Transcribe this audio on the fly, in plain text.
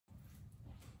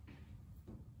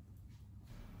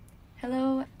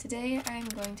Today I'm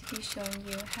going to be showing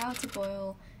you how to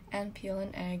boil and peel an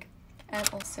egg, and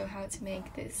also how to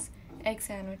make this egg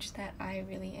sandwich that I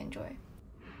really enjoy.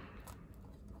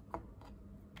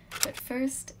 But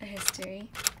first, a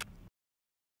history.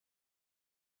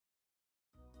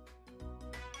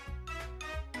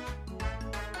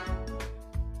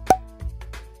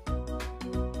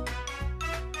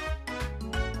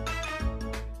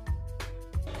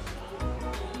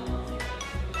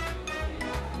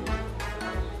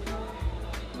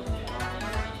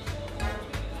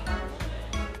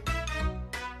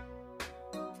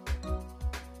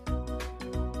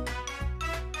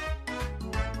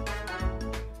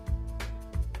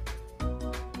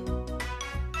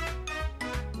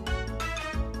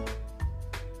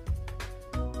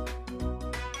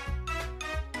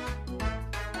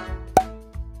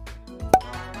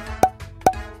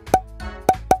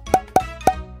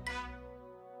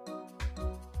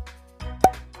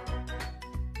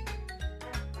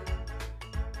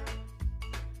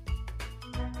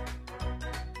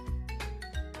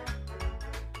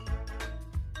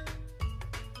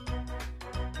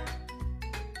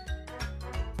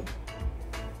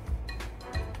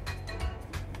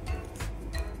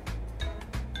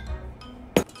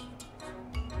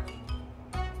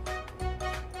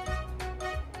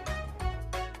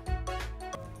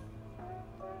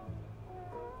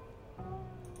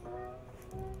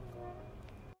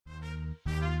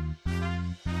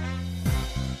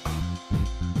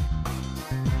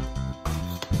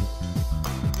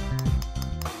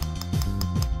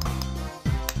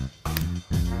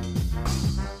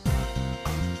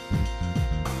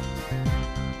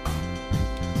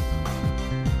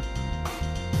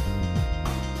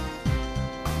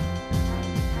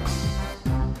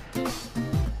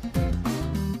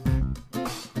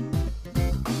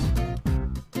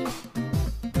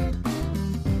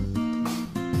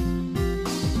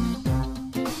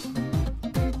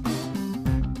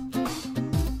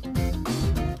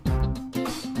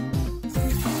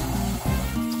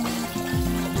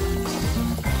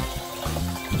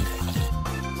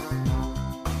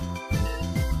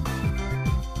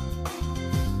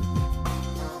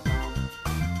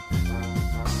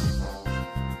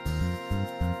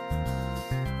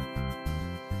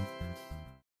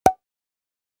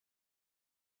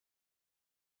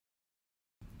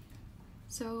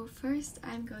 So first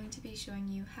I'm going to be showing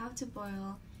you how to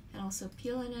boil and also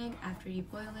peel an egg after you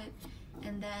boil it,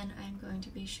 and then I'm going to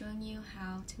be showing you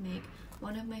how to make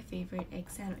one of my favorite egg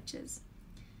sandwiches.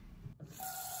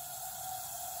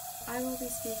 I will be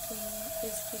speaking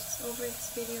basically just over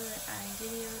this video that I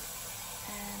videoed,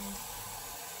 and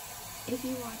if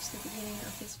you watch the beginning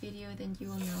of this video then you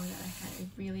will know that I had a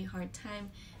really hard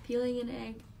time peeling an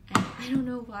egg, and I don't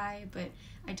know why, but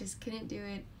I just couldn't do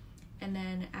it. And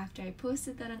then after I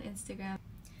posted that on Instagram,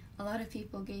 a lot of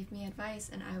people gave me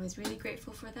advice and I was really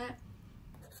grateful for that.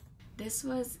 This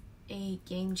was a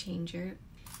game changer.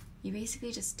 You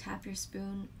basically just tap your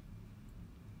spoon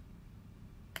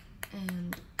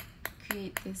and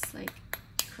create this like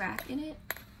crack in it.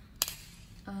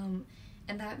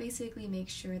 And that basically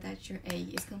makes sure that your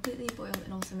egg is completely boiled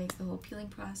and also makes the whole peeling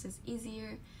process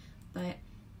easier. But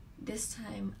this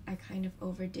time I kind of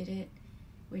overdid it,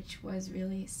 which was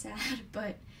really sad,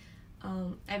 but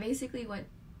I basically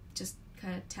just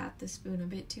kind of tapped the spoon a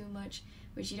bit too much,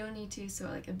 which you don't need to, so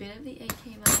like a bit of the egg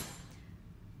came out,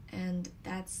 and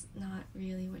that's not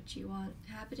really what you want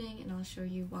happening, and I'll show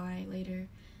you why later.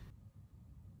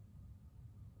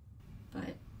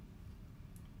 But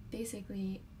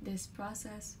basically this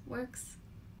process works,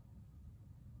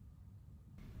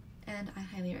 and I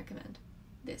highly recommend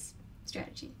this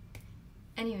strategy.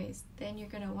 Anyways, then you're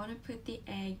going to want to put the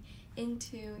egg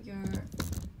into your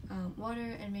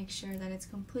water and make sure that it's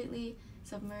completely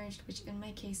submerged, which in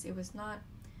my case it was not,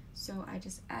 so I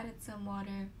just added some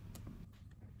water.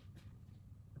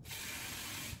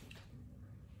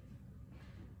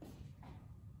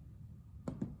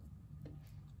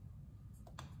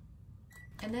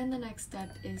 And then the next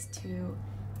step is to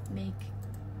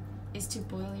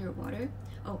boil your water.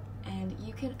 Oh, and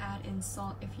you can add in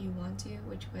salt if you want to,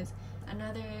 which was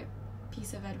another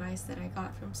piece of advice that I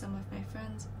got from some of my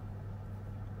friends.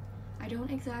 I don't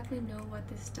exactly know what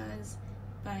this does,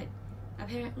 but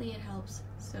apparently it helps,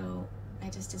 so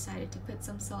I just decided to put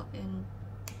some salt in.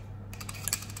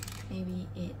 Maybe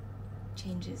it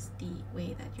changes the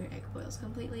way that your egg boils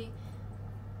completely.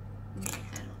 I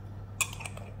don't know.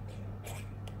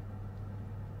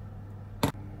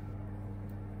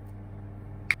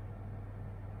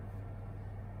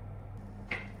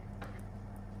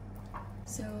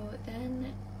 So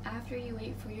then after you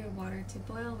wait for your water to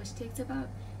boil, which takes about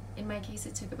In my case,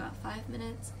 it took about 5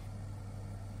 minutes.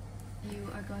 You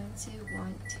are going to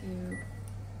want to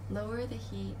lower the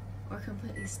heat or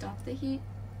completely stop the heat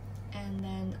and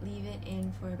then leave it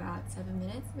in for about 7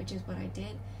 minutes, which is what I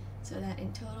did, so that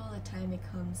in total the time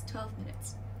becomes 12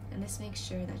 minutes. And this makes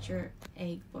sure that your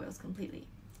egg boils completely.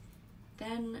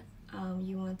 Then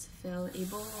you want to fill a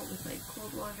bowl with like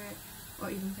cold water, or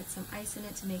even put some ice in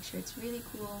it to make sure it's really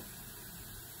cool.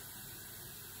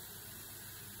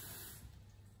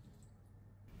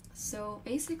 So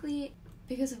basically,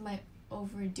 because of my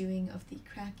overdoing of the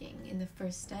cracking in the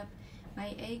first step,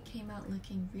 my egg came out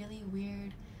looking really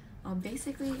weird.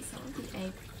 Basically, some of the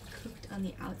egg cooked on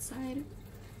the outside,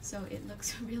 so it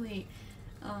looks really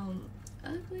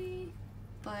ugly,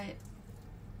 but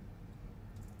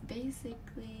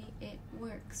basically it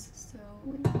works, so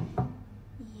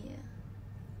yeah.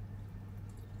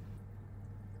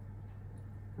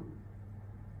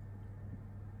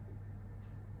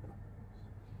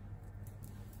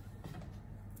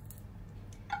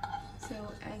 So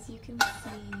as you can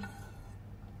see,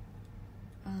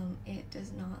 it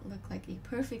does not look like a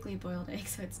perfectly boiled egg,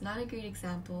 so it's not a great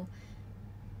example,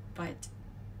 but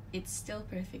it's still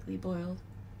perfectly boiled.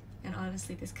 And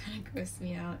honestly, this kind of grossed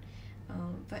me out,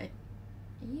 but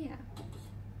yeah.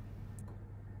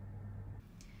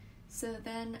 So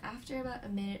then after about a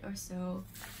minute or so,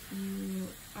 you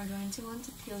are going to want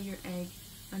to peel your egg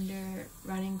under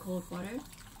running cold water,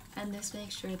 and this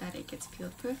makes sure that it gets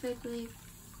peeled perfectly.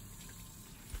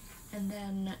 And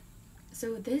then,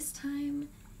 so this time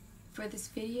for this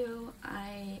video,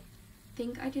 I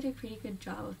think I did a pretty good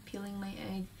job of peeling my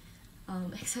egg,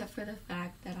 except for the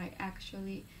fact that I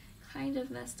actually kind of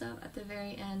messed up at the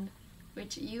very end,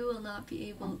 which you will not be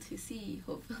able to see,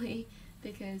 hopefully,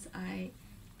 because I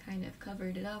kind of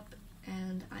covered it up,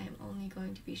 and I am only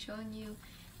going to be showing you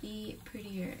the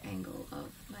prettier angle of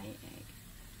my egg.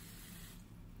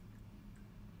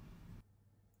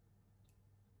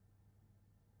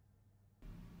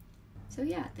 So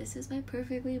yeah, this is my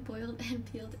perfectly boiled and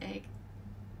peeled egg.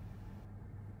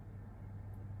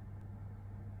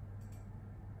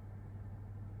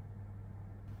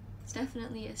 It's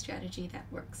definitely a strategy that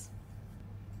works.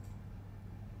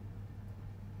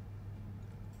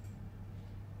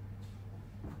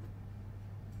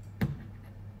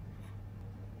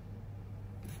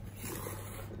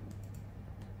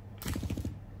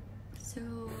 So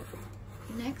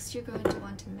next you're going to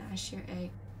want to mash your egg,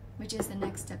 which is the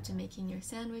next step to making your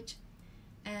sandwich,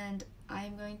 and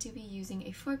I'm going to be using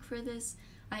a fork for this.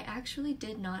 I actually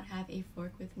did not have a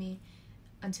fork with me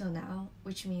until now,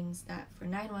 which means that for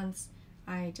 9 months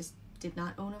I just did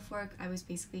not own a fork. I was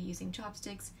basically using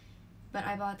chopsticks, but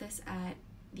I bought this at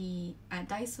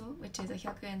Daiso, which is a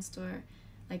 100-yen store,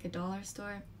 like a dollar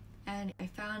store, and I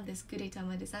found this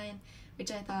Guritama design,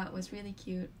 which I thought was really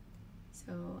cute,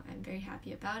 so I'm very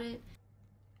happy about it.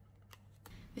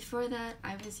 Before that,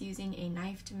 I was using a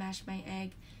knife to mash my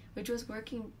egg, which was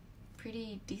working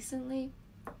pretty decently,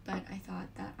 but I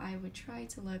thought that I would try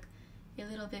to look a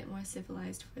little bit more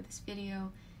civilized for this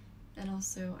video, and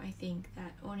also I think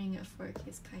that owning a fork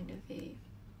is kind of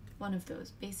one of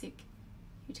those basic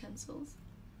utensils.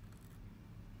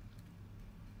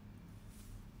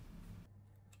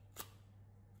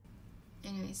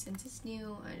 Anyway, since it's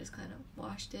new, I just kind of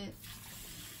washed it.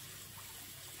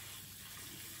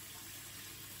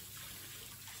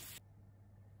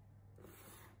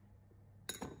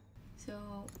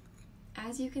 So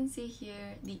as you can see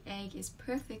here, the egg is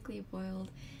perfectly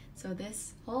boiled, so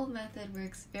this whole method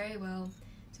works very well.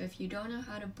 So if you don't know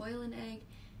how to boil an egg,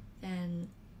 then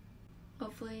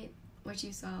hopefully what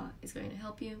you saw is going to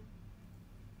help you.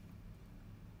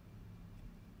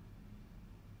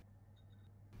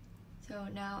 So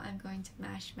now I'm going to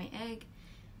mash my egg,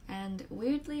 and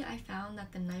weirdly I found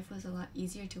that the knife was a lot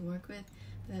easier to work with,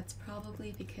 but that's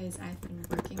probably because I've been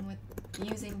working with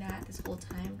using that this whole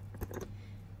time.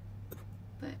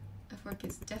 But a fork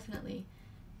is definitely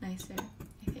nicer,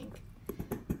 I think.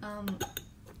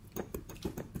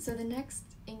 So the next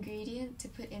ingredient to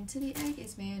put into the egg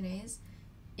is mayonnaise.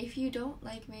 If you don't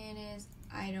like mayonnaise,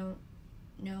 I don't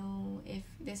know if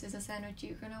this is a sandwich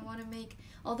you're gonna want to make,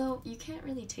 although you can't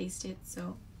really taste it,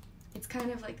 so it's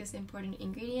kind of like this important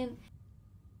ingredient.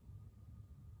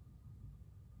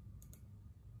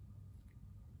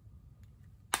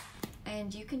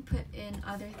 And you can put in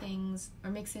other things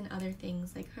or mix in other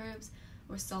things like herbs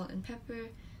or salt and pepper,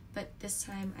 but this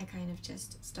time I kind of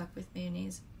just stuck with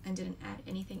mayonnaise and didn't add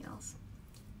anything else.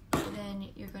 So then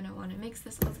you're going to want to mix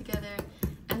this all together,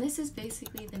 and this is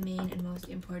basically the main and most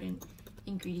important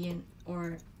ingredient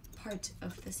or part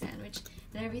of the sandwich,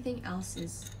 and everything else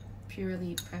is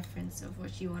purely preference of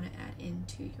what you want to add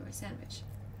into your sandwich.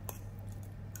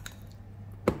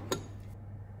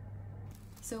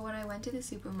 So when I went to the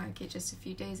supermarket just a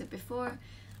few days before,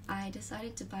 I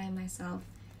decided to buy myself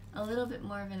a little bit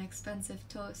more of an expensive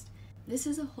toast. This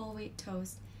is a whole wheat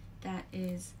toast that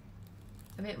is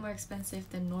a bit more expensive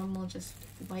than normal just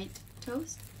white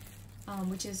toast,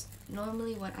 which is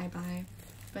normally what I buy.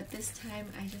 But this time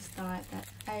I just thought that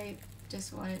I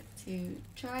just wanted to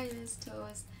try this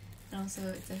toast, and also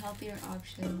it's a healthier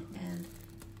option, and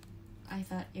I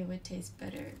thought it would taste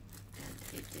better, and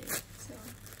it did. So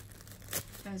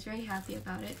I was very happy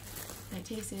about it, and it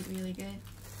tasted really good.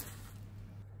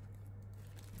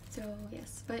 So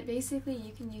yes, but basically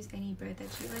you can use any bread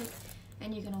that you like,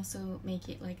 and you can also make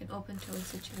it like an open toast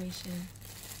situation.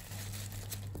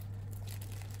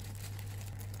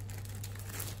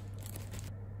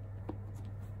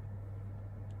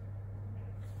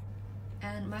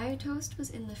 And my toast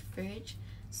was in the fridge,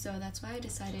 so that's why I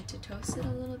decided to toast it a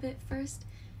little bit first.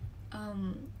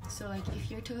 So like if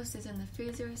your toast is in the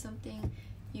freezer or something,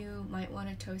 you might want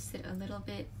to toast it a little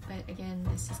bit, but again,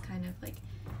 this is kind of like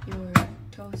your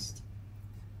toast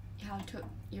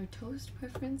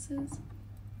preferences,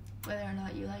 whether or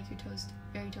not you like your toast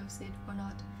very toasted or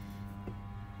not.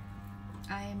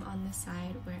 I am on the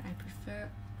side where I prefer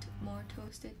more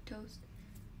toasted toast.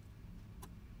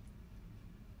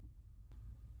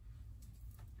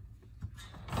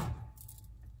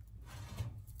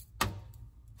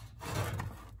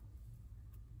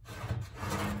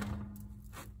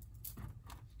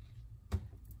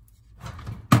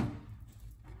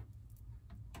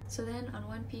 So then on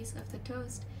one piece of the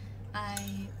toast,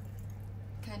 I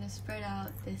kind of spread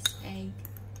out this egg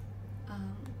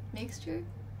mixture.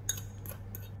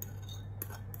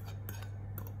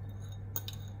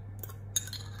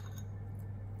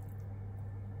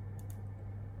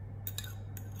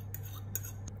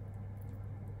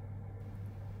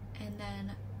 And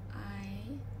then I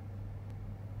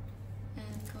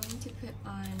am going to put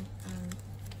on a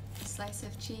slice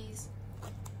of cheese,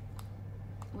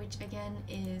 which again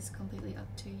is completely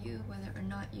up to you whether or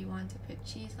not you want to put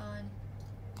cheese on.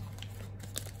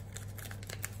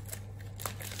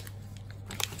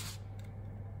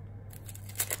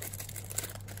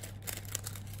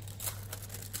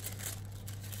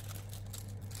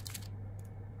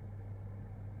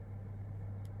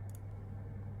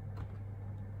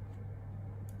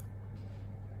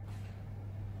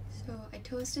 So I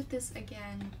toasted this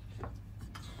again,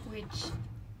 which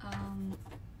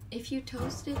if you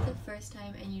toast it the first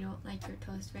time and you don't like your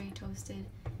toast very toasted,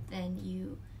 then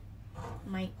you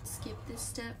might skip this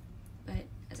step. But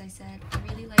as I said, I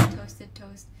really like toasted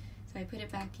toast, so I put it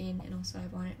back in, and also I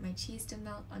wanted my cheese to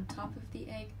melt on top of the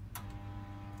egg.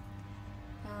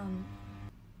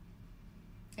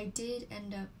 I did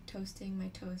end up toasting my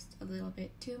toast a little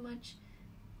bit too much,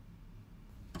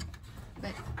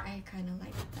 but I kind of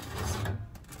like that. So.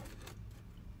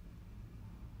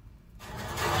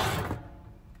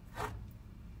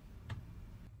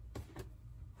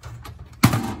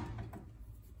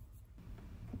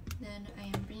 Then I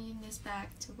am bringing this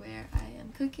back to where I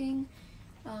am cooking.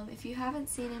 If you haven't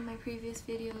seen in my previous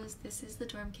videos, this is the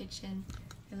dorm kitchen.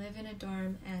 I live in a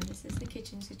dorm, and this is the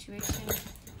kitchen situation.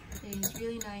 It is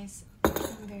really nice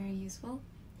and very useful.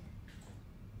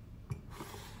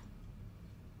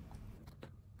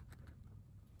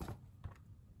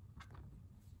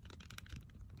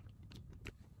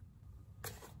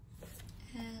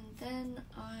 And then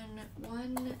on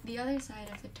the other side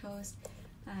of the toast,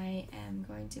 I am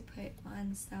going to put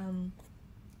on some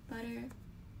butter,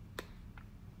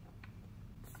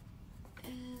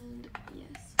 and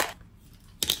yes.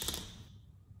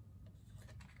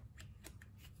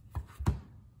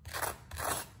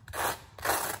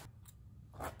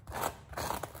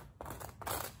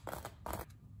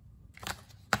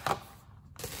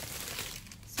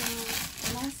 So the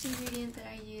last ingredient that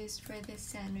I used for this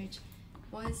sandwich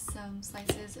was some some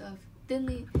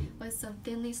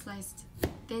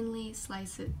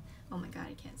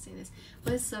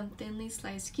thinly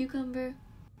sliced cucumber,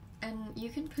 and you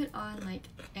can put on like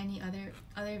any other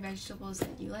vegetables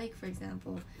that you like, for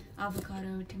example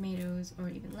avocado, tomatoes, or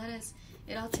even lettuce.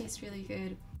 It all tastes really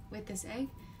good with this egg.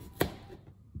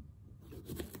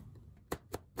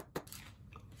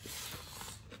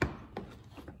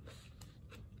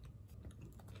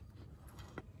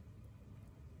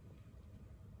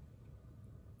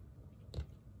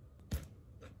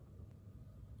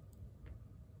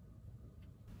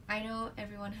 I know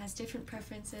everyone has different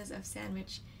preferences of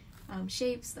sandwich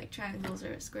shapes, like triangles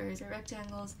or squares or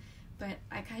rectangles, but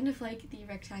I kind of like the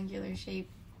rectangular shape.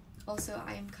 Also,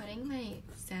 I am cutting my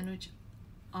sandwich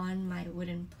on my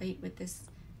wooden plate with this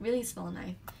really small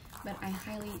knife, but I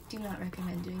highly do not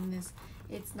recommend doing this.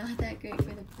 It's not that great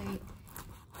for the plate.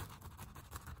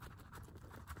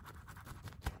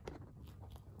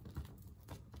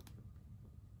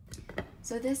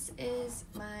 So this is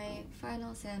my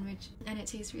final sandwich, and it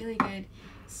tastes really good.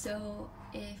 So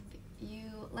if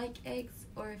you like eggs,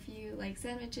 or if you like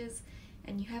sandwiches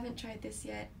and you haven't tried this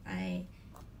yet, I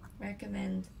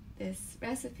recommend this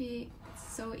recipe.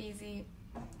 It's so easy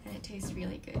and it tastes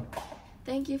really good.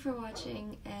 Thank you for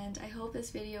watching, and I hope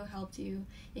this video helped you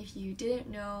if you didn't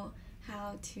know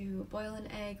how to boil an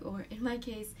egg, or in my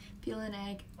case, peel an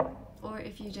egg, or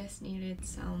if you just needed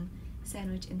some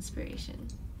sandwich inspiration.